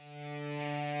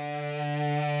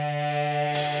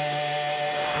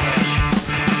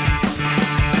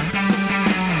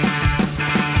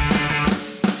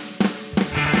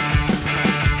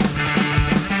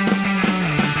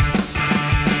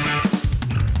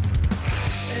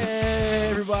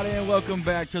everybody, and welcome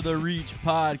back to the Reach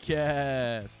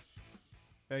Podcast.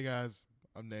 Hey guys,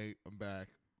 I'm Nate. I'm back.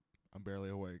 I'm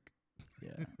barely awake.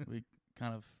 Yeah, we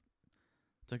kind of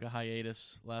took a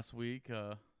hiatus last week.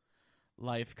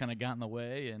 Life kind of got in the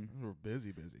way, and We were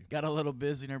busy. got a little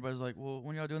busy, and everybody's like, well,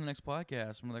 when y'all doing the next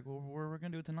podcast? And we're like, well, we're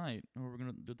going to do it tonight, or we're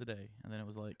going to do it today. And then it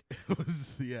was like, It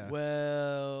was, yeah.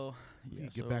 well, yeah.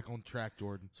 Get back on track,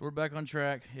 Jordan. So we're back on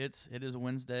track. It is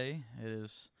Wednesday. It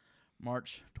is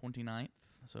March 29th.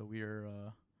 So we're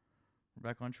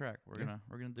back on track. We're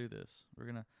gonna do this.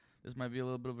 This might be a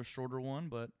little bit of a shorter one,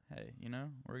 but hey,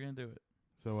 we're gonna do it.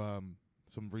 So,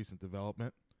 some recent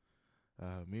development.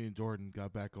 Me and Jordan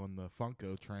got back on the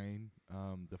Funko train,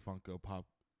 the Funko Pop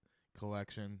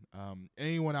collection.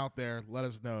 Anyone out there, let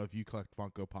us know if you collect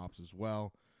Funko Pops as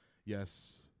well.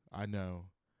 Yes, I know.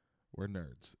 We're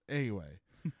nerds. Anyway,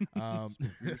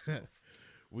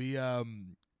 we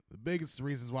the biggest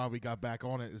reasons why we got back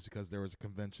on it is because there was a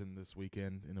convention this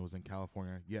weekend and it was in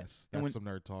California. Yes, that's some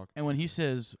nerd talk. And when he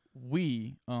says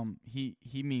we,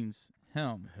 he means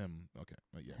him. Him. Okay.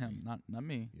 Yeah. Him, Me. not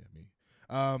me. Yeah, me.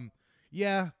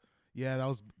 Yeah, that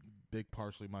was big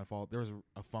partially my fault. There was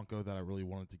a Funko that I really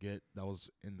wanted to get that was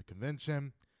in the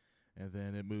convention, and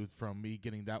then it moved from me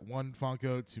getting that one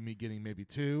Funko to me getting maybe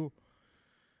two,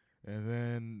 and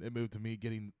then it moved to me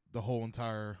getting the whole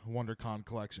entire WonderCon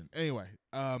collection. Anyway,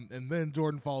 and then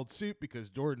Jordan followed suit because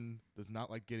Jordan does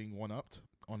not like getting one-upped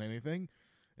on anything,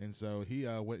 and so he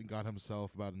went and got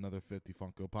himself about another 50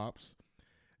 Funko Pops.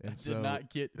 And I did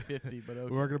not get 50, but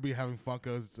okay. We're going to be having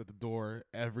Funkos at the door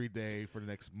every day for the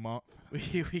next month.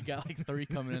 We got like 3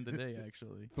 coming in today,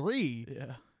 actually. 3?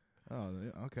 Yeah. Oh,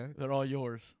 okay. They're all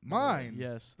yours. Mine?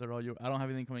 Yes, they're all yours. I don't have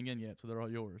anything coming in yet, so they're all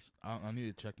yours. I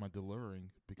need to check my delivering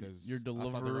because Your I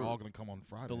thought they were all going to come on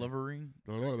Friday. Delivering?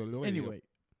 Anyway,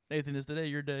 Nathan, is today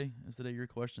your day? Is today your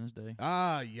questions day?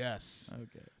 Ah, yes.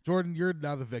 Okay. Jordan, you're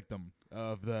now the victim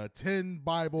of the 10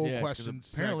 Bible questions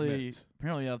segment.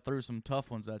 Apparently I threw some tough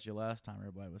ones at you last time,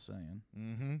 everybody was saying.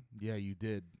 Mm-hmm. Yeah, you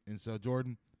did. And so,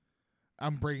 Jordan,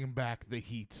 I'm bringing back the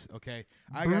heat, okay?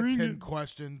 I got 10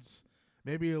 questions,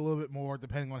 maybe a little bit more,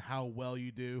 depending on how well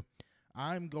you do.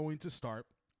 I'm going to start.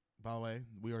 By the way,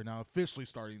 we are now officially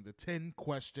starting the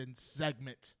 10-question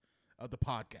segment of the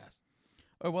podcast.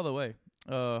 Oh, by the way,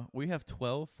 we have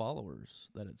 12 followers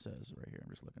that it says right here. I'm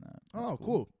just looking at. That's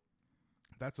cool.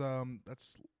 That's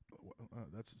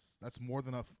more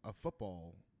than a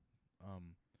football.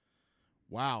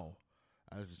 Wow,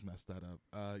 I just messed that up.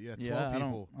 12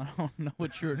 people. I don't know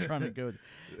what you were trying to go.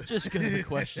 Just go to the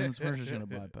questions. We're just gonna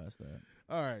bypass that.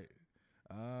 All right,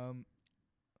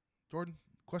 Jordan.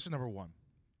 Question number 1: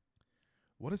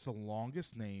 what is the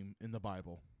longest name in the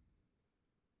Bible?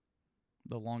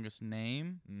 The longest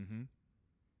name? Mm-hmm.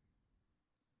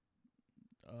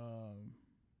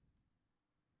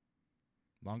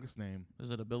 Longest name. Is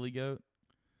it a billy goat?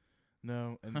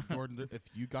 No, and Jordan, if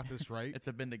you got this right, it's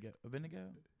Abednego.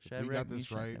 Abednego? If you got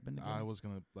this right, I was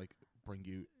gonna bring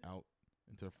you out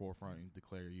into the forefront and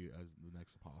declare you as the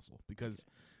next apostle because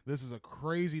this is a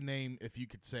crazy name. If you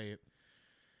could say it,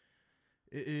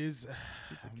 it is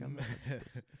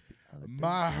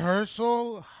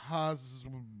Mahershal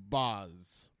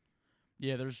Hasbaz.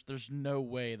 Yeah, there's no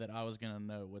way that I was gonna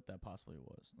know what that possibly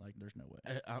was. Like, there's no way.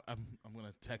 I'm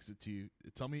gonna text it to you.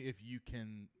 Tell me if you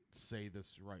can say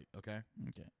this right, okay?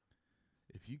 Okay.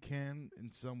 If you can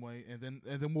in some way, and then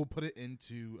we'll put it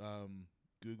into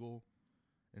Google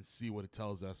and see what it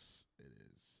tells us it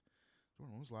is.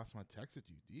 Jordan, when was the last time I texted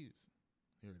you? Jeez.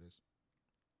 Here it is.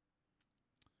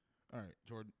 All right,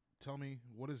 Jordan, tell me,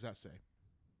 what does that say?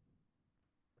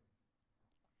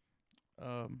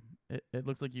 It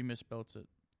looks like you misspelled it.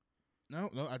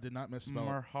 No, I did not misspell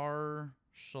it.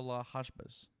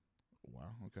 Maher-shalal-hashbaz.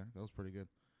 Wow, okay, that was pretty good.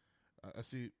 I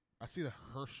see the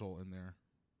Herschel in there,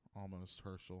 almost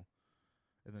Herschel,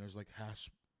 and then there's like hash.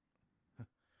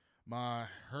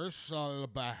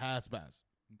 Maher-shalal-hashbaz.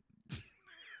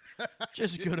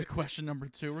 Just go to question number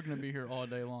 2. We're gonna be here all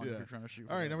day long if you're trying to shoot.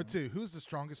 All right, number 2. Who's the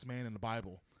strongest man in the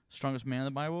Bible? Strongest man in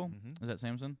the Bible? Mm-hmm. Is that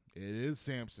Samson? It is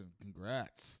Samson.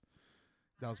 Congrats.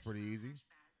 That was pretty easy.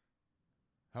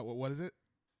 What is it?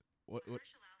 What?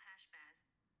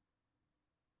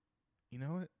 You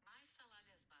know it?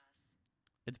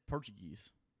 It's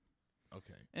Portuguese.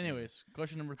 Okay. Anyways,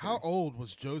 question number 3. How old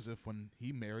was Joseph when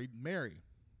he married Mary?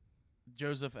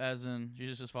 Joseph, as in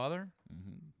Jesus' father?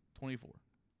 Mm-hmm. 24.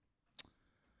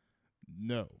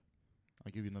 No.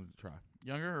 I'll give you another try.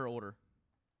 Younger or older?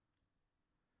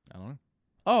 I don't know.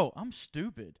 Oh, I'm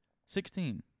stupid.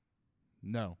 16.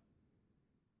 No.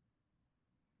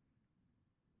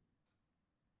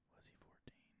 Was he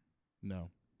 14? No.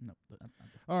 No,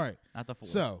 All right. not the 4.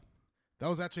 So that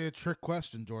was actually a trick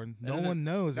question, Jordan. That No isn't- one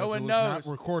knows. no as one it was knows.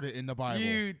 not recorded in the Bible.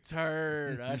 You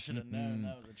turd! I should have known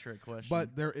that was a trick question.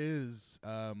 But there is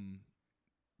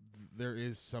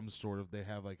some sort of, they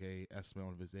have like a estimate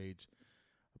of his age,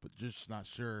 but just not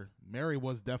sure. Mary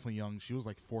was definitely young. She was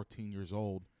like 14 years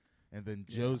old, and then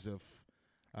Yeah. Joseph.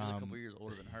 he was a couple years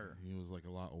older than her. He was like a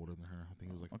lot older than her. I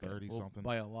think he was like Okay, 30 well, something.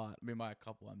 by a lot. I mean, by a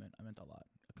couple. I meant a lot.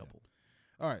 A couple.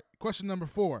 All right. Question number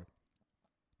 4.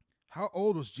 How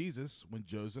old was Jesus when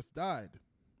Joseph died?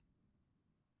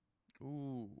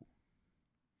 Ooh,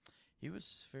 he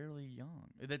was fairly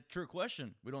young. That trick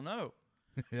question. We don't know.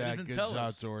 Yeah, doesn't good tell job,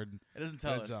 us. Jordan. It doesn't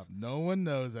tell Good us job. No one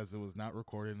knows, as it was not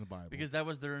recorded in the Bible. because that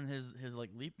was during his like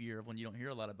leap year of when you don't hear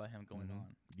a lot about him going Mhm.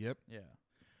 on. Yep. Yeah.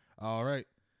 All right.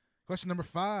 Question number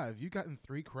 5. You gotten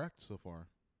 3 correct so far.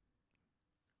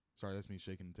 Sorry, that's me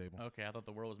shaking the table. Okay, I thought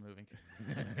the world was moving.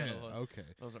 Okay.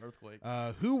 That was an earthquake.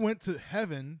 Who went to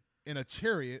heaven in a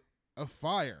chariot of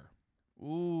fire?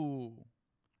 Ooh,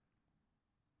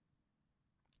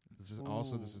 This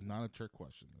is not a trick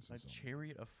question. This a is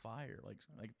chariot of fire. Like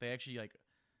they actually like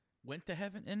went to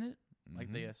heaven in it.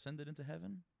 Like they ascended into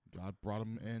heaven. God brought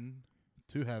him in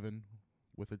to heaven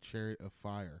with a chariot of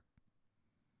fire.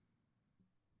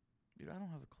 Dude, I don't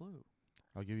have a clue.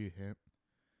 I'll give you a hint.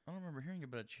 I don't remember hearing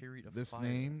about a chariot of This fire.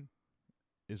 name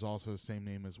is also the same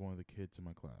name as one of the kids in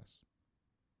my class.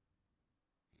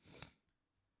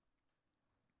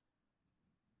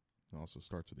 It also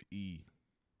starts with an E.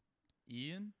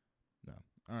 Ian? No.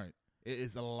 All right. It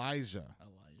is Elijah.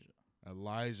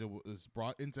 Elijah was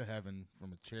brought into heaven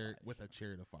from a chariot with a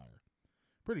chariot of fire.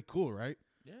 Pretty cool, right?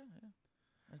 Yeah.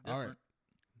 That's All different.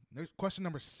 right. Next question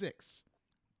number 6.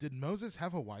 Did Moses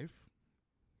have a wife?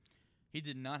 He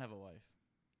did not have a wife.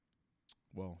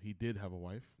 Well, he did have a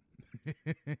wife.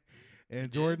 And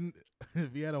did? Jordan,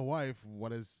 if he had a wife,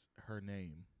 what is her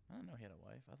name? I don't know he had a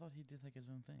wife. I thought he did like his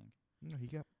own thing. No, he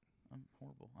got. I'm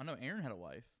horrible. I know Aaron had a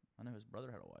wife. I know his brother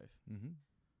had a wife.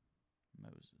 Mm-hmm.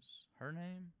 Moses. Her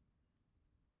name?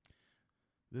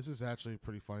 This is actually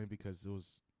pretty funny because it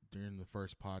was during the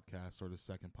first podcast or the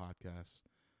second podcast.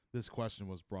 This question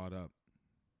was brought up.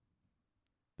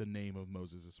 The name of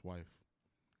Moses' wife.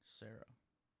 Sarah.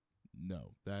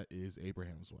 No, that is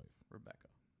Abraham's wife. Rebecca.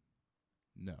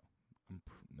 No,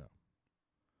 no,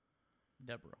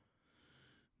 Deborah.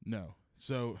 no.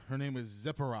 So her name is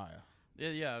Zechariah.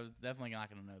 Yeah, I was definitely not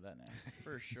going to know that name.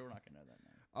 For sure not going to know that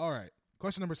name. All right.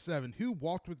 Question number 7. Who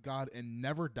walked with God and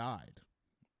never died?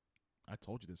 I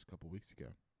told you this a couple weeks ago.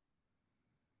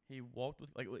 He walked with,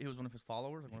 like, he was one of his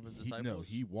followers, like one of his disciples? No,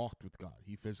 he walked with God.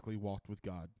 He physically walked with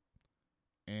God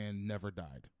and never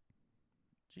died.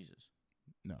 Jesus.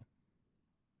 No.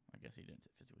 I guess he didn't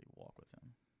physically walk with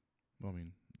him. Well, I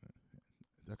mean,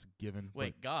 that's a given.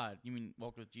 Wait, God? You mean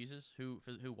walked with Jesus? Who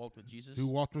walked with Jesus? Who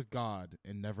walked with God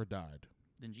and never died?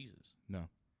 Then Jesus. No.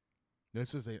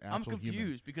 This is an actual I'm confused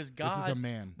human. because God. This is a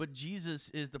man. But Jesus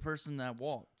is the person that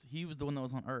walked. He was the one that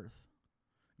was on earth.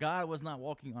 God was not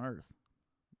walking on earth.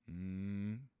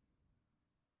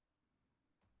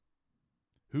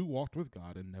 Who walked with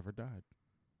God and never died?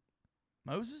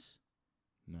 Moses?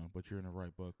 No, but you're in the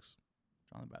right books.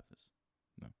 John the Baptist.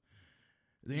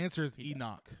 The answer is he died.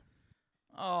 Enoch.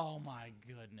 Oh my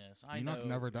goodness! I Enoch know.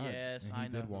 never died, Yes, and he I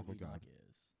know did walk who with God. Enoch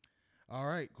is. All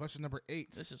right, question number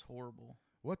 8. This is horrible.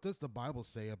 What does the Bible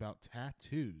say about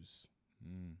tattoos?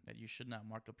 That you should not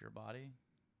mark up your body,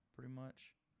 pretty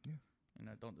much. Yeah. You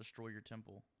know, don't destroy your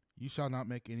temple. You shall not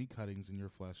make any cuttings in your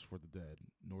flesh for the dead,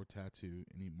 nor tattoo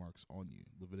any marks on you.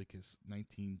 Leviticus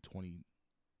 19:28.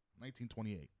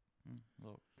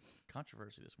 Little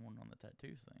controversy this morning on the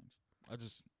tattoo things.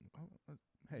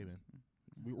 Hey man,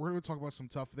 we're going to talk about some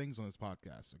tough things on this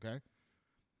podcast, okay?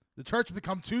 The church has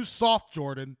become too soft,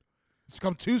 Jordan. It's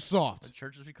become too The soft.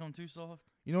 church has become too soft.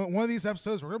 You know what? One of these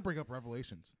episodes, we're going to bring up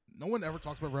Revelations. No one ever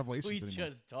talks about Revelations We anymore.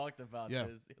 just talked about Yeah.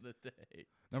 this the other day.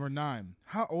 Number 9.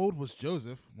 How old was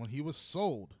Joseph when he was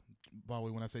sold? By the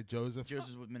way, when I say Joseph,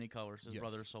 Joseph with many colors. His Yes.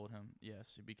 brother sold him.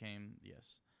 Yes, he became,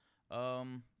 yes.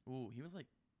 He was like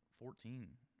 14,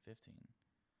 15,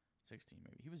 16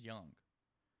 maybe. He was young.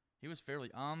 He was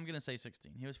I'm going to say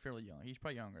 16. He was fairly young. He's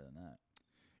probably younger than that.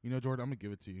 you know, Jordan, I'm going to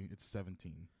give it to you. It's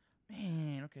 17.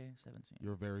 Man, okay, 17.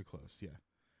 You're very close, yeah.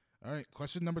 All right,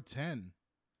 question number 10.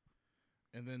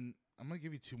 And then I'm going to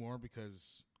give you 2 more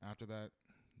because after that,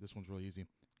 this one's really easy.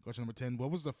 Question number 10. What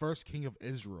was the first king of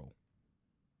Israel?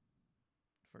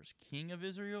 First king of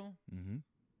Israel? Mm-hmm.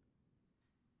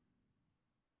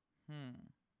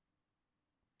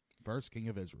 First king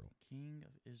of Israel. King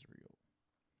of Israel.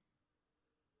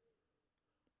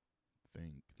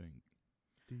 Think.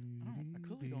 I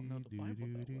clearly don't know the Bible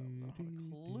that well. I don't have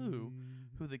a clue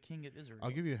who the king of Israel.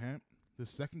 I'll give you a hint. The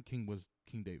second king was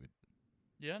King David.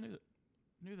 Yeah, I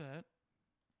knew that.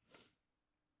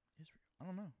 Israel. I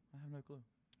don't know. I have no clue.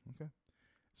 Okay.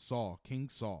 Saul, King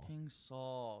Saul. King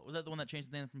Saul. Was that the one that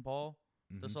changed the name from Paul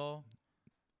to Saul?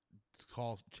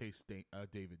 Saul chased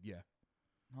David. Yeah.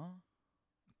 Huh?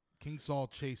 King Saul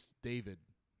chased David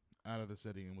out of the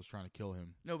city and was trying to kill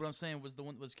him. No, but I'm saying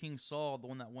was King Saul the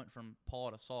one that went from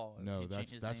Paul to Saul? No,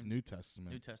 that's New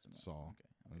Testament. New Testament. Saul.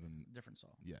 Okay. Different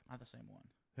Saul. Yeah. Not the same one.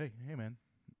 Hey, man.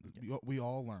 Okay. We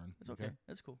all learn. It's okay.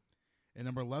 That's cool. And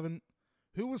number 11,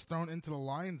 who was thrown into the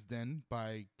lion's den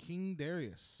by King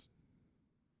Darius?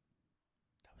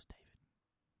 That was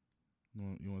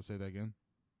David. You want to say that again?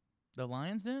 The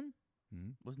lion's den? Mm-hmm.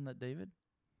 Wasn't that David?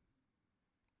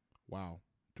 Wow,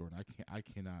 Jordan, I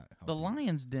cannot help The you.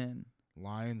 lion's den.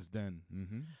 Lion's Den.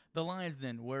 Mm-hmm. The lion's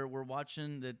den, where we're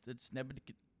watching that. It's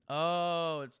Nebuchadnezzar.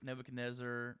 Oh, it's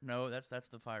Nebuchadnezzar. No, that's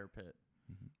the fire pit.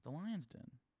 Mm-hmm. The lion's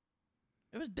den.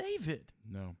 It was David.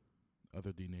 No,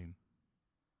 other D name.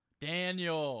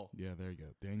 Daniel. Yeah, there you go.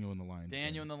 Daniel in the lion's den.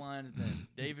 Daniel in the lion's den.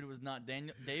 David was not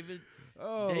Daniel. David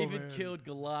man. killed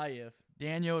Goliath.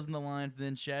 Daniel was in the lion's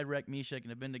den. Shadrach, Meshach,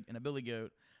 and a billy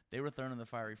goat. They were thrown in the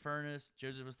fiery furnace.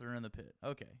 Joseph was thrown in the pit.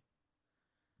 Okay.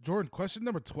 Jordan, question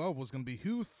number 12 was going to be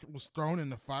who was thrown in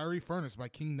the fiery furnace by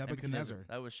King Nebuchadnezzar?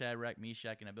 That was Shadrach,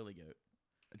 Meshach, and a billy goat.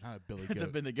 Not a billy It's goat.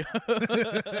 Abednego.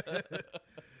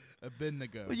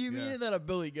 Abednego. What do you mean that a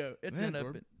billy goat? It's Man, an Jordan,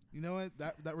 Abednego. You know what?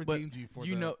 That redeemed you for Do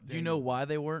you know Daniel.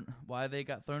 why they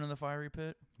got thrown in the fiery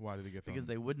pit? Why did he get thrown? Because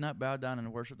they would not bow down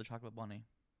and worship the chocolate bunny.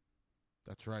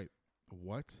 That's right.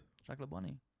 What? Chocolate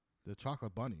bunny. The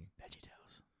chocolate bunny.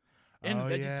 VeggieTales. In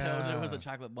VeggieTales, it was yeah. a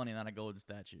chocolate bunny, not a golden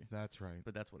statue. That's right.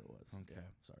 But that's what it was. Okay. Yeah,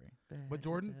 sorry. But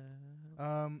Jordan,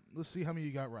 let's see how many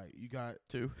you got right. You got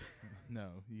 2 no.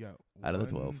 You got out of the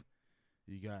 12.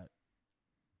 You got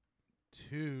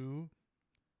 2.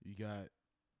 You got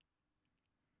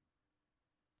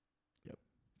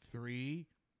 3,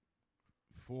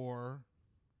 4,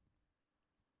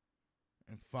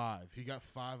 and 5. You got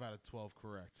 5 out of 12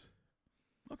 correct.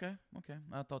 Okay.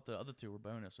 I thought the other 2 were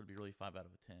bonus. So it'd be really 5 out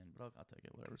of a 10. But I'll take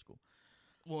it. Whatever. It's cool.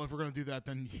 Well, if we're gonna do that,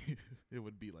 then it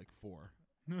would be like 4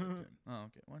 out of 10. Oh,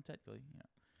 okay. Well, technically, yeah.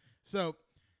 So,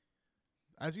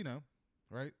 as you know,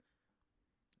 right?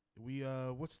 We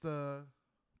what's the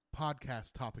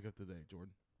podcast topic of today,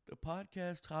 Jordan? The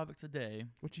podcast topic today.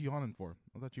 What you yawning for?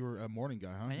 I thought you were a morning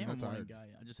guy, huh? I You're am a not morning tired. guy.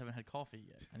 I just haven't had coffee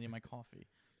yet. I need my coffee.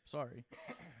 Sorry.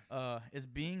 Is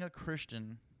being a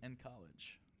Christian in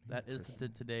college. That is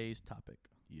today's topic.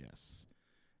 Yes.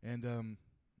 And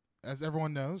as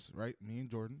everyone knows, right, me and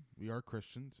Jordan, we are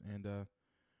Christians, and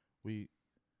we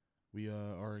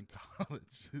are in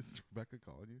college. Is Rebecca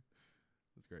calling you?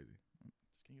 That's crazy.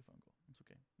 Just getting a phone call. It's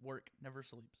okay. Work never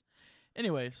sleeps.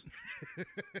 Anyways,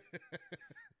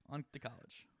 on to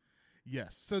college.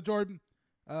 Yes. So, Jordan,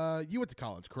 you went to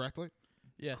college, correctly?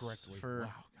 Yes, Correctly. for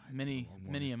Wow, guys, many that's a long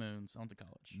morning. moons. I went to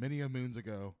college. Many a moons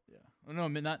ago. Yeah. Oh, no, I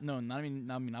mean,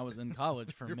 I was in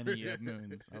college for many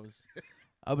moons.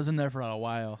 I was in there for a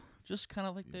while, just kind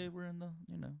of like they were in the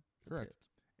the Correct.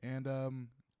 pit. And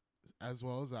as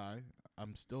well as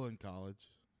I'm still in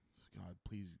college. God,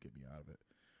 please get me out of it.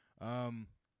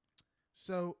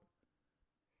 So,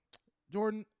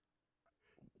 Jordan,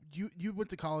 you went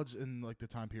to college in like the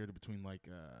time period between like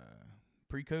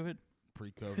Pre-COVID.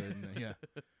 pre-COVID, and, yeah.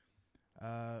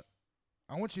 I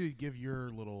want you to give your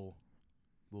little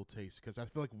taste because I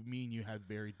feel like me and you had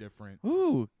very different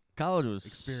Ooh, college was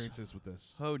experiences with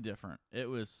this. so different. It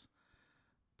was,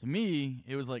 to me,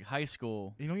 it was like high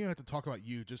school. You don't even have to talk about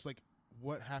you. Just like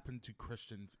what happened to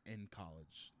Christians in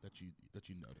college that you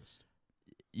noticed.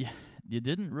 Yeah, you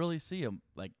didn't really see them.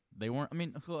 Like, they weren't. I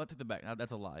mean, I'll take that back.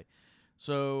 That's a lie.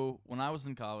 So when I was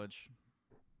in college,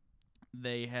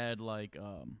 they had like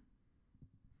I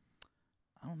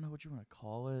don't know what you want to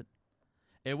call it.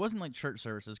 It wasn't like church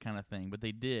services kind of thing, but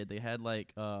they did. They had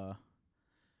like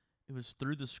it was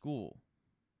through the school.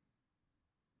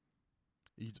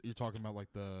 You're talking about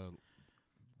like the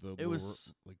It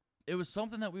was like it was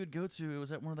something that we would go to. It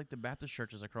was at one of like the Baptist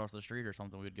churches across the street or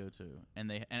something we would go to.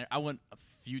 And I went a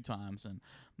few times, and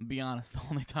to be honest,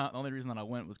 the only reason that I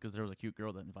went was because there was a cute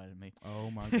girl that invited me. oh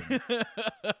my goodness.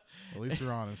 At least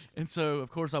you're honest. And so,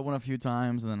 of course, I went a few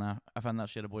times, and then I found out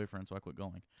she had a boyfriend, so I quit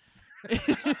going.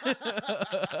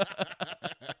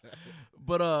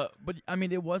 But I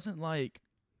mean, it wasn't like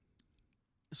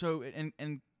so,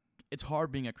 and it's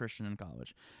hard being a Christian in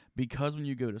college because when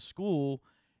you go to school,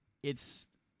 it's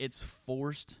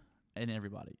forced in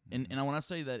everybody, and when I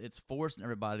say that it's forced in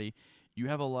everybody, you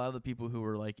have a lot of the people who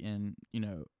are like in,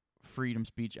 Freedom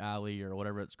Speech Alley or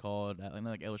whatever it's called.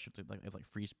 Like illustrates like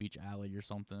Free Speech Alley or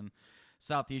something.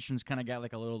 Southeastern's kind of got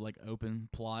like a little like open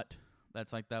plot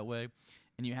that's like that way.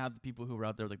 And you have the people who are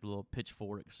out there with like the little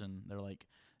pitchforks, and they're like,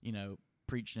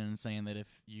 preaching and saying that if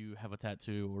you have a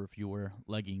tattoo or if you wear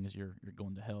leggings, you're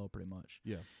going to hell pretty much.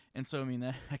 Yeah. And so, I mean,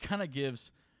 that kind of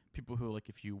gives people who, like,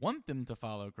 if you want them to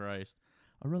follow Christ,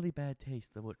 a really bad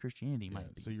taste of what Christianity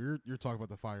might be. So you're talking about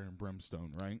the fire and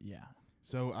brimstone, right? Yeah.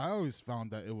 So I always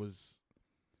found that it was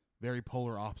very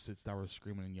polar opposites that were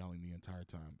screaming and yelling the entire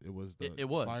time. It was the It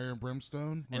was. fire and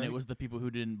brimstone, And right? it was the people who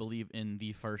didn't believe in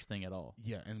the first thing at all.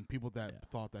 Yeah, and people that Yeah.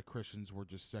 thought that Christians were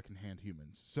just secondhand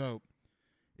humans. So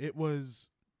it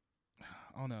was,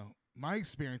 I don't know, my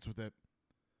experience with it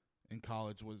in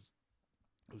college was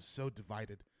so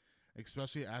divided,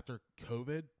 especially after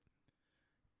COVID.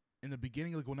 In the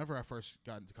beginning, like whenever I first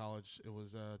got into college, it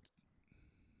was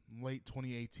late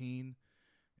 2018,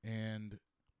 and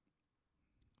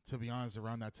to be honest,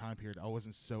 around that time period, I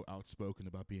wasn't so outspoken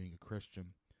about being a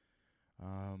Christian.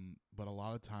 But a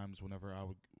lot of times, whenever I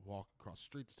would walk across the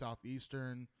street to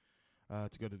Southeastern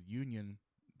to go to the Union,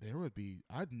 there would be,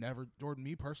 Jordan,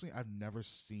 me personally, I've never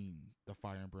seen the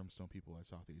fire and brimstone people at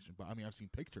Southeastern. But, I mean, I've seen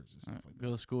pictures and stuff like that.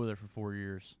 Go to school there for 4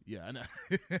 years. Yeah, I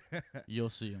know. You'll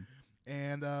see them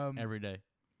And every day.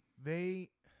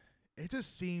 it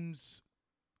just seems,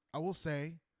 I will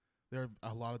say, there are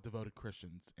a lot of devoted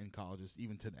Christians in colleges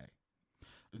even today.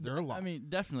 There are a lot. I mean,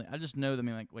 definitely. I just know that,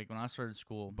 like when I started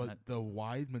school. But the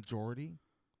wide majority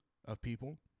of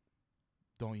people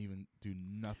don't even do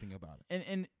nothing about it.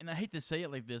 And I hate to say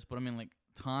it like this, but I mean, like,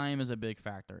 time is a big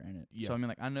factor in it. Yeah. So I mean,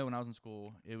 like, I know when I was in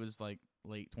school, it was like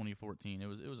late 2014. It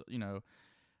was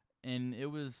and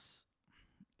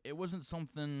it wasn't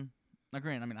something. Now,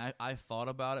 granted, I mean, I thought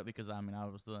about it because I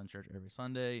was still in church every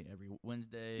Sunday, every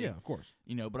Wednesday. Yeah, of course.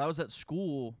 But I was at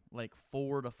school like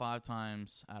 4 to 5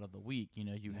 times out of the week.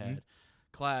 You had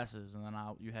classes, and then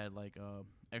you had like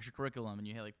extracurriculum, and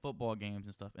you had like football games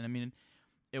and stuff. And I mean,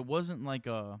 it wasn't like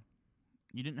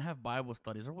you didn't have Bible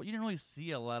studies, or you didn't really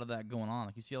see a lot of that going on.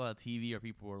 Like, you see a lot of TV, or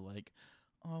people were like,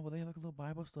 "Oh, well, they have like a little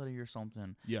Bible study or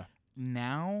something." Yeah.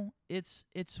 Now it's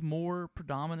more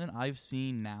predominant. I've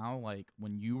seen now, like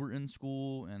when you were in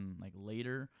school and like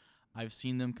later, I've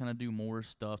seen them kind of do more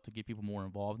stuff to get people more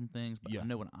involved in things. But Yeah. I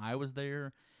know when I was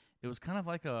there, it was kind of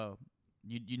like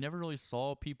you never really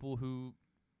saw people who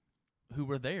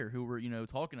were there, who were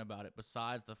talking about it.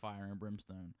 Besides the fire and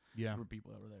brimstone, Yeah. there were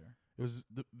people that were there. It was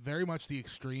very much the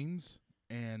extremes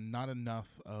and not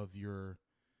enough of your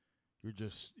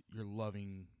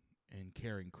loving and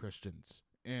caring Christians.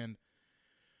 And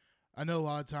I know a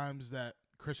lot of times that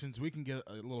Christians, we can get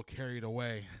a little carried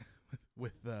away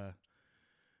with I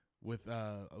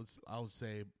would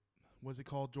say, what's it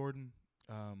called, Jordan?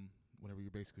 Whenever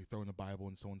you're basically throwing the Bible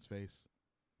in someone's face.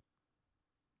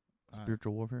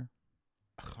 Spiritual warfare.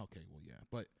 Okay, well, yeah,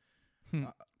 but Hmm.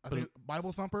 I think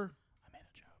Bible thumper. I made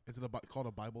a joke. Is it called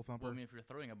a Bible thumper? Well, I mean, if you're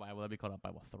throwing a Bible, that'd be called a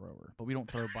Bible thrower. But we don't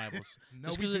throw Bibles. No,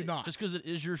 we do not. Just because it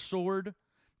is your sword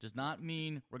does not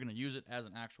mean we're going to use it as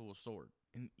an actual sword.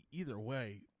 In either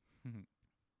way,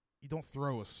 you don't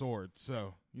throw a sword,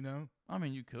 so I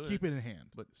mean, you could keep it in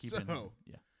hand. but keep it in hand.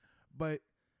 Yeah. But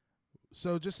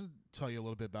so just to tell you a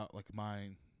little bit about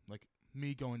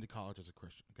me going to college as a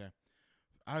Christian. Okay,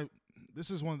 this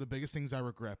is one of the biggest things I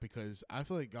regret because I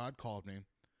feel like God called me.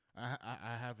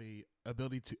 I have a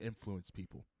ability to influence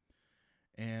people,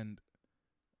 and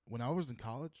when I was in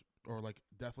college, or like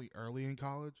definitely early in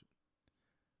college,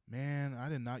 man, I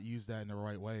did not use that in the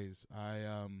right ways. I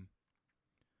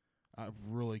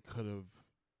really could have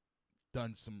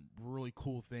done some really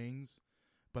cool things,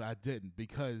 but I didn't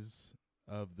because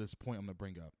of this point I'm going to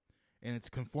bring up. And it's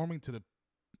conforming to the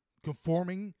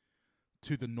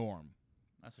norm.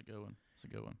 That's a good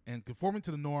one. And conforming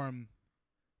to the norm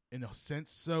in a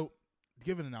sense. So, to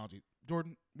give an analogy,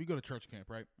 Jordan, we go to church camp,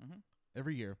 right? Mhm.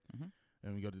 Every year. Mhm.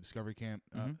 And we go to Discovery Camp.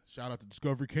 Mhm. Shout out to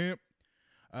Discovery Camp.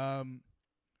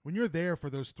 When you're there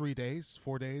for those 4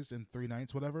 days and 3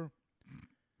 nights, whatever,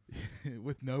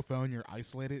 with no phone, you're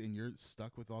isolated and you're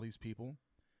stuck with all these people.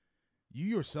 You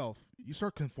yourself, you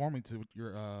start conforming to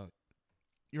your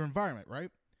environment,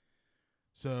 right?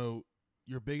 So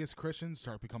your biggest Christians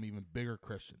start becoming even bigger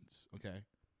Christians, okay?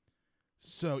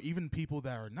 So even people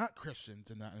that are not Christians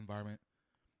in that environment,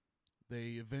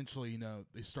 they eventually,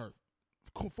 they start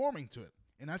conforming to it.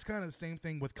 And that's kind of the same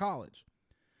thing with college.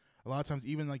 A lot of times,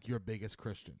 even like your biggest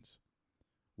Christians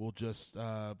will just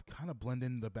kind of blend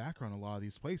into the background a lot of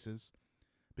these places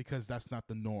because that's not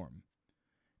the norm.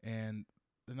 And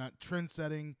they're not trend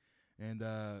setting, and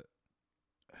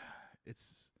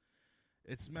it's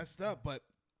It's messed up, but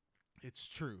it's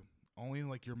true. Only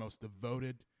like your most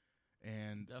devoted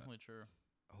and Definitely true.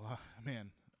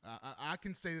 man, I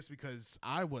can say this because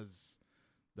I was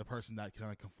the person that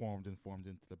kind of conformed and formed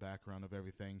into the background of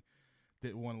everything.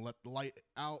 Didn't want to let the light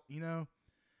out,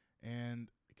 and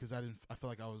because I feel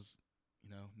like I was,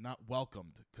 not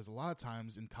welcomed. Because a lot of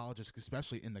times in colleges,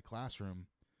 especially in the classroom,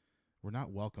 we're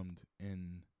not welcomed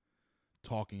in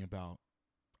talking about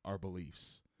our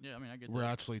beliefs. Yeah, I mean, I get We're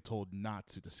that. actually told not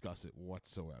to discuss it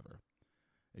whatsoever,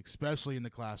 especially in the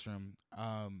classroom.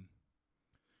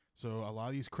 So a lot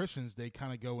of these Christians, they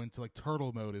kind of go into like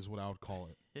turtle mode is what I would call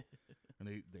it. And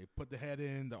they put the head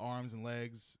in, the arms and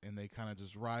legs, and they kind of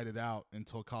just ride it out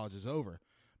until college is over.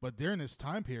 But during this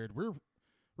time period, we're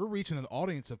reaching an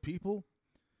audience of people,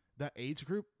 that age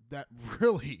group, that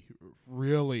really,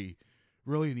 really,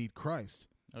 really need Christ.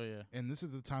 Oh, yeah. And this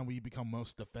is the time where you become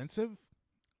most defensive.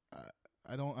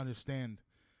 I don't understand.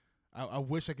 I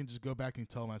wish I could just go back and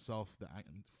tell myself that I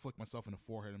can flick myself in the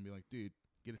forehead and be like, dude,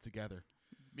 get it together.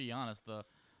 Be honest,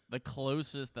 the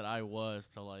closest that I was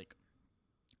to, like,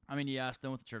 I mean, yeah, I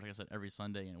still went to church, like I said, every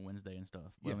Sunday and Wednesday and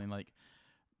stuff. But Yeah. I mean, like,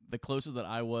 the closest that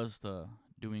I was to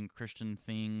doing Christian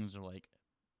things or, like,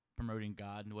 promoting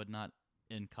God and whatnot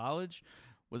in college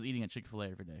was eating at Chick-fil-A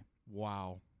every day.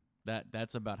 Wow.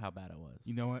 That's about how bad it was.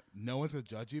 You know what? No one's gonna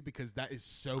judge you because that is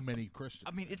so many Christians.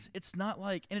 I mean, it's not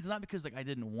like, and it's not because, like, I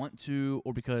didn't want to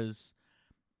or because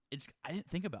I didn't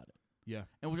think about it. Yeah.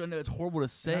 And which I know it's horrible to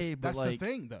say, but that's like, the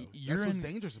thing, though. you're That's what's in-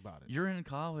 dangerous about it. You're in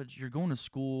college, you're going to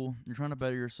school, you're trying to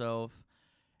better yourself.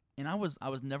 And I was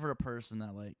never a person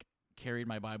that, like, carried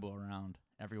my Bible around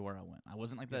everywhere I went. I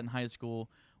wasn't like that in high school,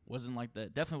 wasn't like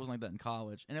that, definitely wasn't like that in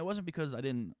college. And it wasn't because I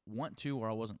didn't want to or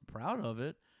I wasn't proud of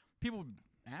it. People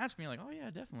ask me like, "Oh yeah,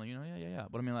 definitely, yeah."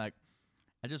 But I mean, like,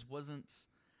 I just wasn't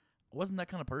that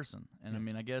kind of person. And I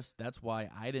mean, I guess that's why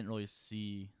I didn't really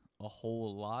see a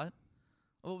whole lot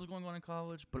of what was going on in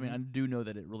college. But I mean, I do know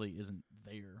that it really isn't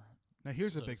there. Now,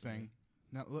 here's so a to big say. thing.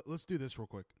 Now, let's do this real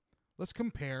quick. Let's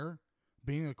compare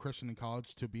being a Christian in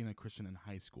college to being a Christian in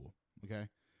high school, okay?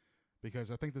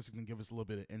 Because I think this is going to give us a little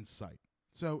bit of insight.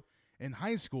 So, in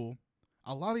high school,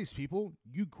 a lot of these people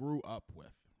you grew up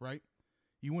with, right?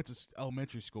 You went to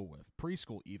elementary school with,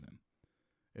 preschool even.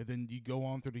 And then you go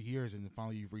on through the years and then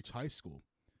finally you reach high school.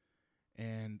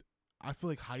 And I feel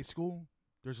like high school,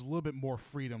 there's a little bit more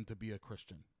freedom to be a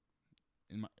Christian,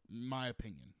 in my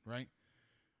opinion, right?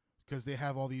 Because they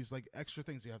have all these like extra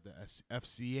things. They have the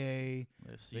FCA.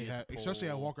 They have, especially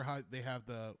at Walker High, they have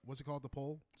the, what's it called, the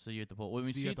pole? See you at the pole. Well, I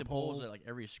mean, see at the polls at like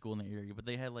every school in the area, but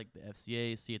they had like the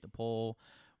FCA, see at the pole.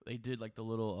 They did like the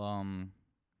little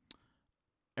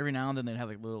every now and then they'd have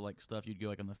like little like stuff you'd go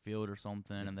like on the field or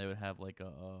something, and they would have like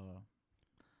a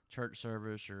church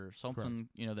service or something,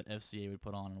 that FCA would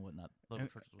put on and whatnot.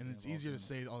 And it's easier to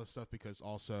say all this stuff because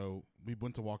also we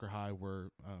went to Walker High where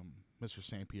Mr.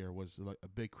 St. Pierre was like a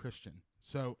big Christian.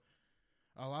 So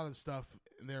a lot of the stuff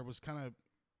there was kind of,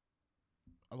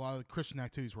 a lot of the Christian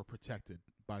activities were protected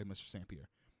by Mr. St. Pierre.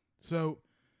 So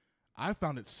I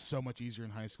found it so much easier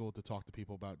in high school to talk to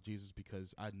people about Jesus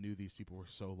because I knew these people were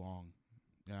so long.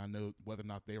 And I know whether or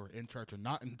not they were in church or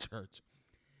not in church.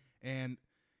 And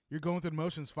you're going through the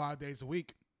motions 5 days a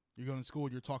week. You're going to school,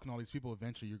 you're talking to all these people.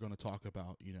 Eventually, you're going to talk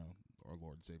about, our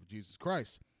Lord and Savior, Jesus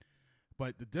Christ.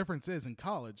 But the difference is in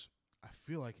college, I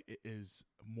feel like it is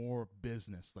more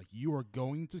business. Like you are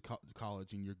going to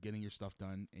college and you're getting your stuff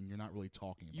done and you're not really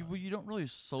talking about it. You don't really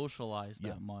socialize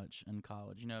that much in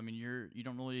college. I mean, you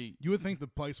don't really. You would think the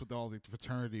place with all the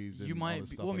fraternities and you all might this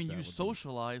be, stuff well, I like mean, that you would be-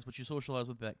 socialize, but you socialize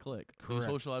with that clique. Correct. You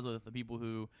socialize with the people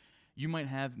who you might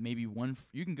have maybe one.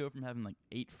 You can go from having like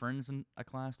 8 friends in a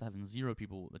class to having 0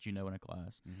 people that you know in a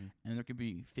class, and there could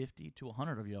be 50 to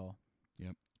 100 of y'all.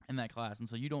 Yep. In that class, and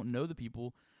so you don't know the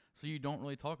people, so you don't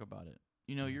really talk about it.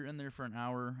 You're in there for an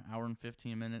hour and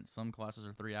 15 minutes. Some classes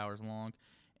are 3 hours long,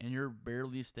 and you're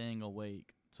barely staying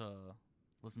awake to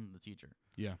listen to the teacher.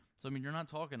 Yeah. So, I mean, you're not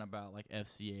talking about, like,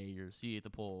 FCA or see at the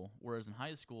pole, whereas in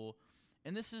high school,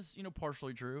 and this is,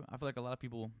 partially true. I feel like a lot of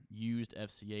people used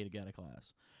FCA to get out of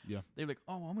class. Yeah. They're like,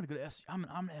 oh, I'm going to go to FCA. I'm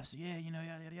an FCA, yada,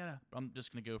 yada, yada. I'm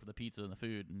just going to go for the pizza and the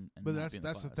food. And But not be in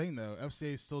that's the class. thing, though.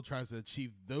 FCA still tries to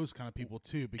achieve those kind of people,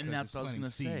 too, because And that's it's what I was planting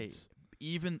gonna seeds. say.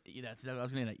 That's what I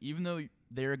was going to say. Even though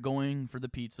they're going for the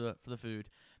pizza, for the food,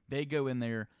 they go in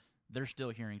there, they're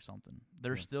still hearing something.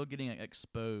 They're still getting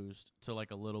exposed to like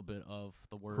a little bit of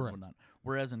the word Correct. and whatnot.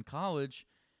 Whereas in college,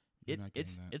 You're not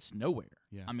getting that. it's nowhere.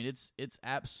 Yeah. I mean, it's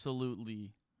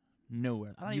absolutely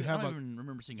nowhere. I You don't have even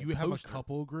remember seeing You a have a poster.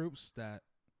 couple groups that,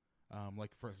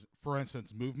 like for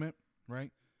instance, movement,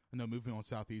 right? No, moving on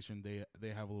Southeastern, they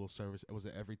have a little service. Was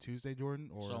it every Tuesday, Jordan?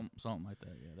 Or something like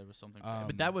that. Yeah, there was something.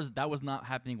 But that was not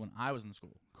happening when I was in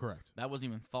school. Correct. That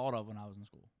wasn't even thought of when I was in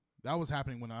school. That was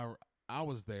happening when I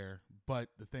was there. But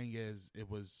the thing is, it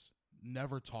was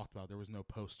never talked about. There was no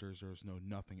posters. There was no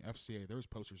nothing. FCA. There was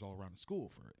posters all around the school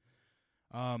for it.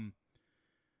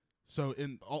 So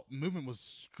movement was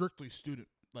strictly student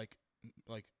like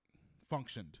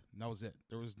functioned. And that was it.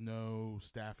 There was no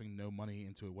staffing, no money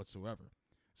into it whatsoever.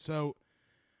 So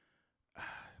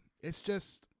it's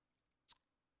just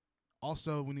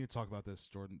also we need to talk about this,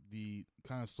 Jordan, the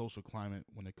kind of social climate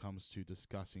when it comes to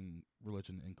discussing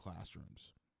religion in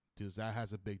classrooms. Because that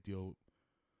has a big deal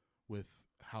with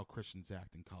how Christians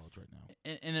act in college right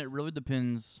now. And it really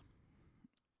depends.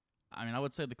 I mean, I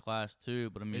would say the class too,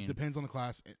 but I mean, it depends on the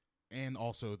class and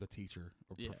also the teacher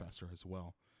or professor as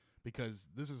well. Because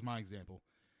this is my example.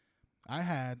 I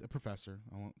had a professor,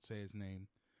 I won't say his name.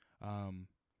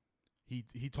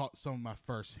 He taught some of my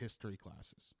first history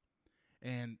classes.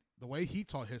 And the way he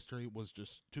taught history was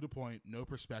just to the point, no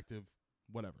perspective,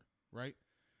 whatever, right?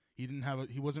 He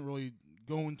wasn't really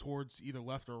going towards either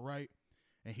left or right,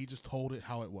 and he just told it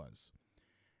how it was.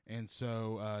 And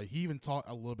so he even taught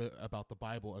a little bit about the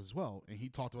Bible as well, and he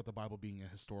talked about the Bible being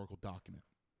a historical document.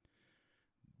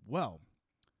 Well,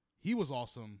 he was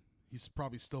awesome. He's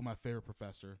probably still my favorite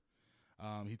professor.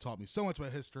 He taught me so much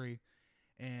about history,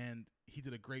 and he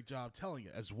did a great job telling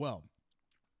it as well.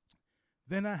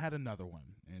 Then I had another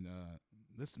one, and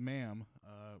this ma'am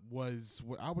was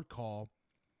what I would call...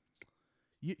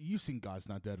 You've seen God's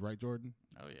Not Dead, right, Jordan?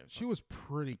 Oh, yeah. She was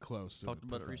pretty close to Talked the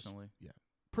about professor. it recently. Yeah.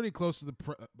 Pretty close to the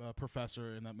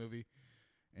professor in that movie.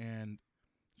 And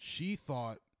she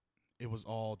thought it was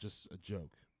all just a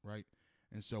joke, right?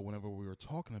 And so whenever we were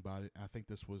talking about it, I think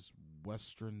this was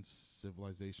Western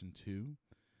Civilization 2,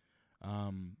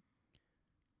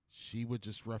 she would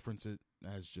just reference it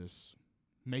as just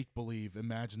make-believe,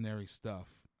 imaginary stuff,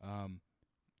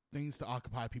 things to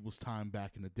occupy people's time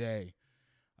back in the day.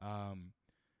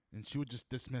 And she would just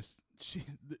dismiss.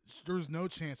 There was no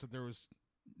chance that there was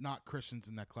not Christians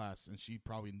in that class, and she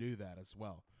probably knew that as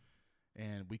well.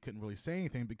 And we couldn't really say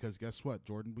anything because guess what,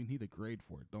 Jordan? We need a grade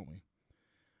for it, don't we?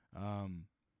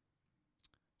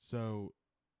 So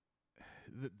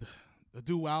the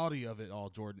duality of it all,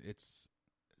 Jordan. It's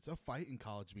a fight in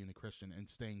college being a Christian and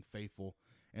staying faithful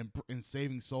and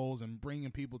saving souls and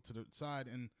bringing people to the side.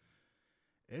 And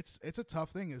it's a tough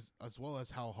thing as well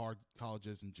as how hard college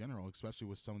is in general, especially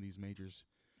with some of these majors.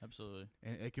 Absolutely.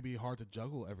 And it can be hard to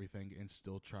juggle everything and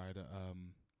still try to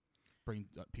bring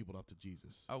people up to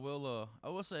Jesus. I will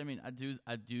say, I mean,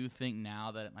 I do think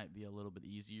now that it might be a little bit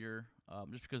easier,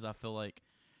 just because I feel like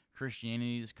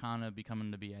Christianity is kind of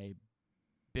becoming to be a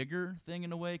bigger thing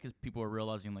in a way, because people are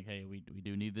realizing like, hey, we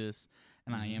do need this,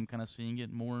 and I am kind of seeing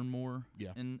it more and more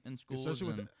in schools,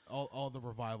 especially with all the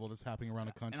revival that's happening around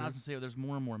the country. And I was gonna say there's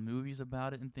more and more movies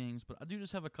about it and things, but I do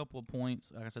just have a couple of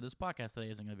points. Like I said, this podcast today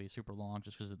isn't going to be super long,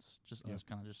 just because it's just us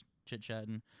kind of just chit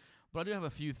chatting. But I do have a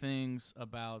few things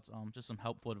about just some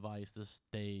helpful advice to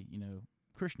stay,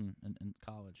 Christian in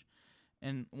college.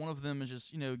 And one of them is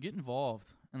just, get involved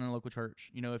in a local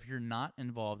church. If you're not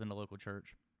involved in a local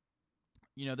church,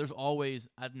 there's always,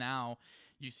 now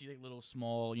you see like little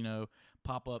small,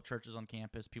 pop-up churches on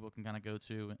campus people can kind of go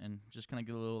to and just kind of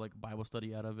get a little like Bible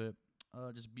study out of it.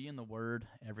 Just be in the Word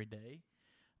every day.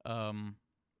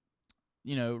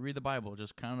 Read the Bible.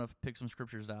 Just kind of pick some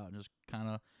scriptures out and just kind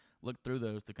of look through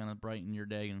those to kind of brighten your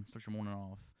day and start your morning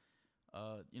off.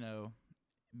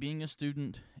 Being a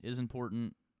student is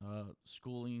important.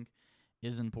 Schooling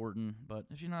is important, but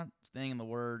if you're not staying in the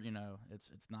Word,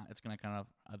 it's going to kind of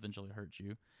eventually hurt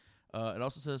you. It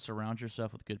also says surround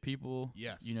yourself with good people.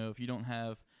 Yes. If you don't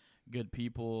have good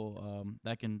people,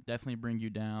 that can definitely bring you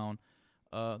down.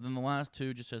 Then the last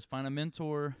two just says find a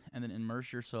mentor and then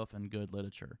immerse yourself in good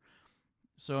literature.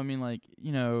 So, I mean, like,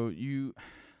 you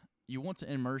want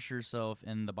to immerse yourself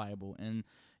in the Bible, and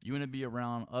you want to be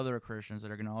around other Christians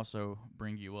that are going to also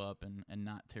bring you up and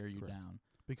not tear you down.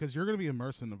 Because you're going to be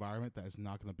immersed in an environment that is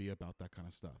not going to be about that kind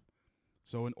of stuff.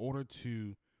 So in order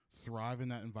to thrive in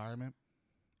that environment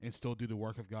and still do the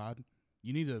work of God,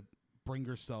 you need to bring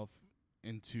yourself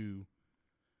into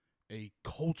a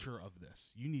culture of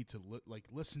this. You need to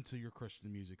listen to your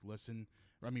Christian music.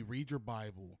 Read your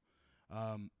Bible.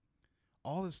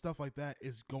 All this stuff like that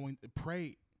is going to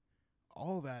pray.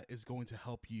 All of that is going to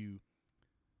help you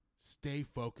stay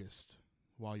focused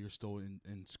while you're still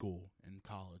in school, in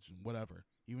college, and whatever,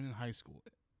 even in high school.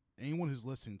 Anyone who's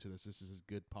listening to this is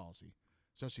a good policy,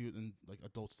 especially in like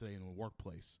adults today in a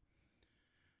workplace,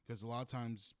 because a lot of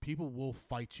times people will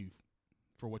fight you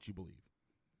for what you believe.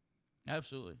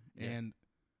 Absolutely. Yeah.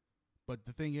 But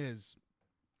the thing is,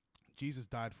 Jesus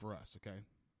died for us, okay?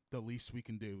 The least we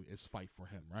can do is fight for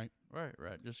him, right?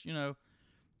 Right. Just,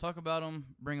 talk about them,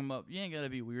 bring them up. You ain't got to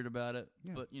be weird about it.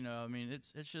 Yeah. But, I mean,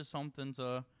 it's just something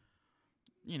to,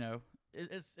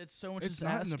 it's so much It's just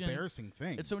not asking. an embarrassing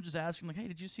thing. It's so much just asking, like, hey,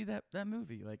 did you see that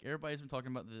movie? Like, everybody's been talking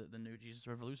about the new Jesus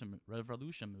Revolution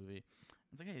movie.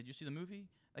 It's like, hey, did you see the movie?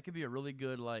 That could be a really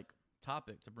good, like,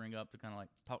 topic to bring up to kind of, like,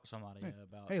 talk to somebody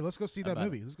about. Hey, let's go see that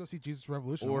movie. Let's go see Jesus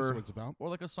Revolution. That's what it's about. Or,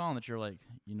 like, a song that you're, like,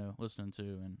 listening to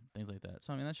and things like that.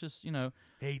 So, I mean, that's just,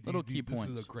 hey, little key points.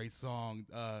 This is a great song.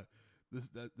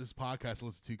 This podcast I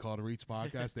listen to called Reach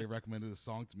Podcast. They recommended a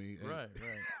song to me. Right.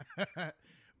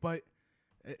 But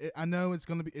I know it's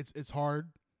gonna be it's hard,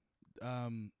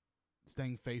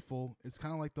 staying faithful. It's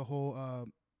kind of like the whole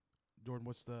Jordan.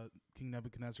 What's the King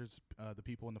Nebuchadnezzar's the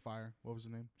people in the fire? What was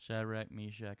the name? Shadrach,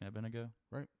 Meshach, and Abednego.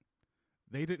 Right.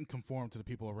 They didn't conform to the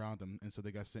people around them, and so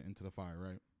they got sent into the fire.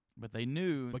 Right. But they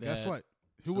knew. But that guess what?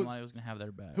 Somebody was gonna have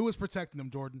their back. Who was protecting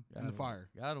them, Jordan, in the fire?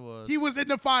 God was. He was in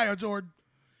the fire, Jordan.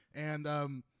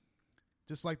 And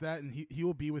just like that, and he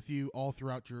will be with you all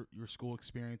throughout your school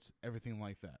experience, everything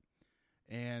like that.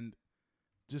 And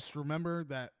just remember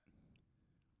that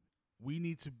we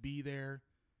need to be there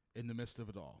in the midst of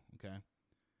it all, okay?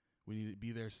 We need to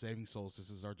be there saving souls. This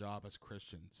is our job as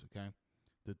Christians, okay?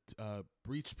 To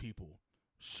reach people,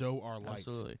 show our light.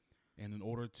 Absolutely. And in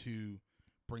order to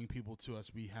bring people to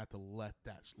us, we have to let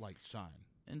that light shine.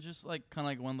 And just like kind of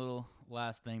like one little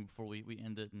last thing before we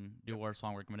end it and do our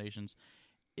song recommendations.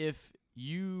 If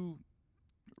you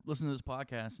listen to this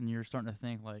podcast and you're starting to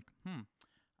think like,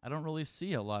 I don't really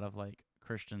see a lot of like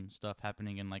Christian stuff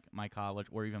happening in like my college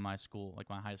or even my school, like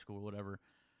my high school or whatever.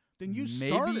 Then you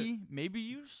start it. Maybe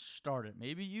you start it.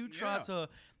 Maybe you try to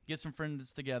get some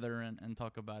friends together and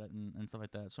talk about it and stuff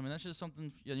like that. So, I mean, that's just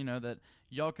something, that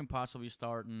y'all can possibly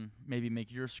start and maybe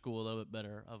make your school a little bit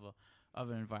better of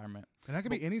an environment. And that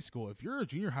could be any school. If you're a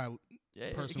junior high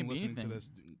person listening to this,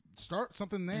 start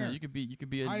something there. You could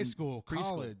be high school, preschool.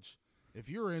 college. If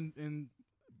you're in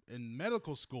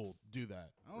medical school, do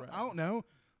that. Right. I don't know.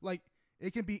 Like,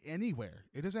 it can be anywhere.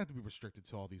 It doesn't have to be restricted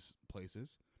to all these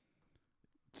places.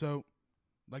 So,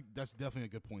 like, that's definitely a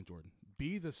good point, Jordan.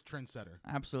 Be this trendsetter.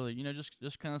 Absolutely.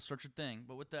 Just kind of start your thing.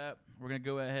 But with that, we're going to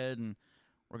go ahead and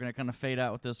we're going to kind of fade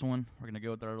out with this one. We're going to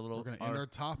go with our little... We're going to end our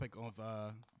topic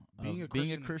of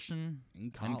being a Christian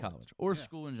in college or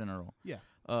school in general. Yeah.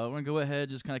 We're going to go ahead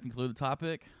just kind of conclude the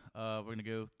topic. We're going to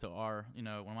go to our, one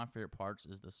of my favorite parts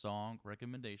is the song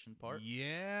recommendation part.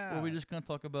 Yeah. Where we just going to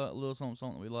talk about a little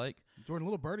something that we like. Jordan,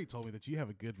 little birdie told me that you have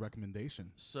a good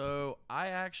recommendation. So I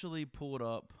actually pulled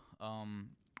up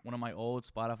one of my old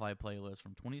Spotify playlists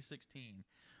from 2016,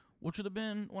 which would have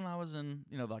been when I was in,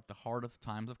 like the heart of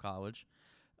times of college,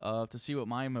 to see what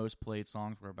my most played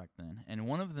songs were back then. And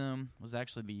one of them was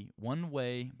actually the One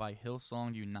Way by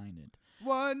Hillsong United.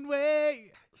 One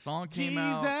Way. Song came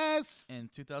out in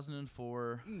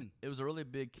 2004. It was a really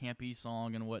big campy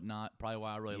song and whatnot, probably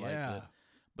why I really liked it.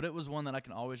 But it was one that I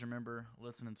can always remember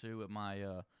listening to with my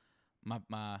at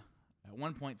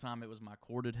one point in time it was my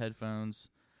corded headphones.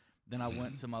 Then I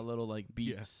went to my little like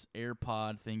Beats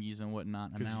AirPod thingies and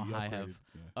whatnot, and now I have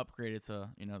upgraded to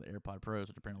the AirPod Pros,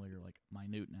 which apparently are like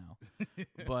minute now.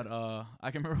 But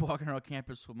I can remember walking around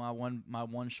campus with my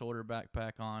one shoulder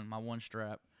backpack on, my one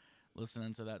strap,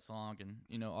 listening to that song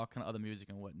and all kind of other music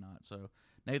and whatnot. So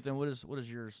Nathan, what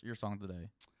is your song today?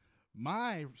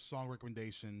 My song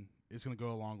recommendation is going to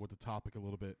go along with the topic a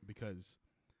little bit because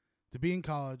to be in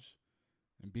college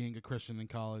and being a Christian in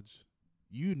college,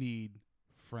 you need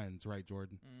friends, right,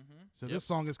 Jordan? Mm-hmm. So this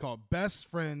song is called Best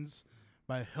Friends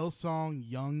by Hillsong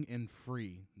Young and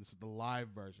Free. This is the live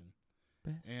version.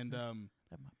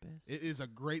 It is a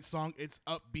great song. It's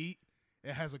upbeat.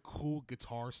 It has a cool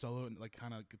guitar solo and like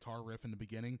kind of guitar riff in the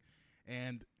beginning.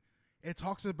 And it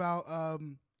talks about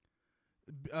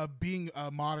being a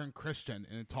modern Christian,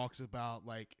 and it talks about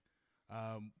like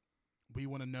we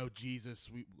want to know Jesus,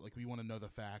 we want to know the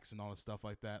facts and all the stuff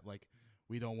like that. Like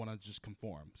we don't want to just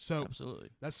conform. So absolutely,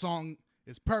 that song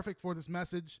is perfect for this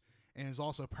message, and is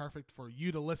also perfect for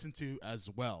you to listen to as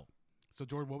well. So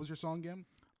Jordan, what was your song again?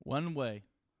 One Way.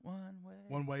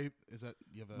 One Way is that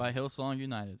you have by Hillsong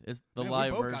United. It's the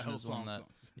live version is one that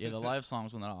the live song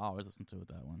is one that I always listen to with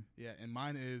that one. Yeah, and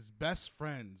mine is Best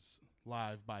Friends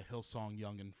live by Hillsong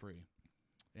Young and Free.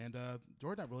 And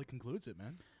Jordan, that really concludes it,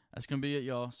 man. That's gonna be it,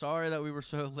 y'all. Sorry that we were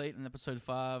so late in episode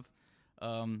 5.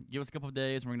 Give us a couple of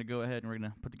days, and we're gonna go ahead and we're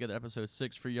gonna put together episode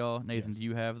 6 for y'all. Nathan, do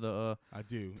you have the I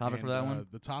do topic for that one?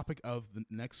 The topic of the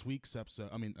next week's episode.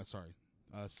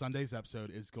 Sunday's episode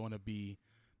is going to be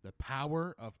The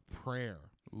Power of Prayer.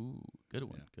 Ooh, good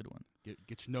one. Yeah. Good one.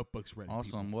 Get your notebooks ready.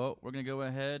 Awesome. people. Well, we're going to go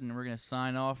ahead and we're going to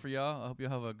sign off for y'all. I hope you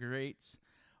have a great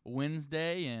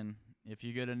Wednesday. And if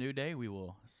you get a new day, we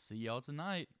will see y'all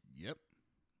tonight. Yep.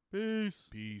 Peace.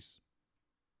 Peace.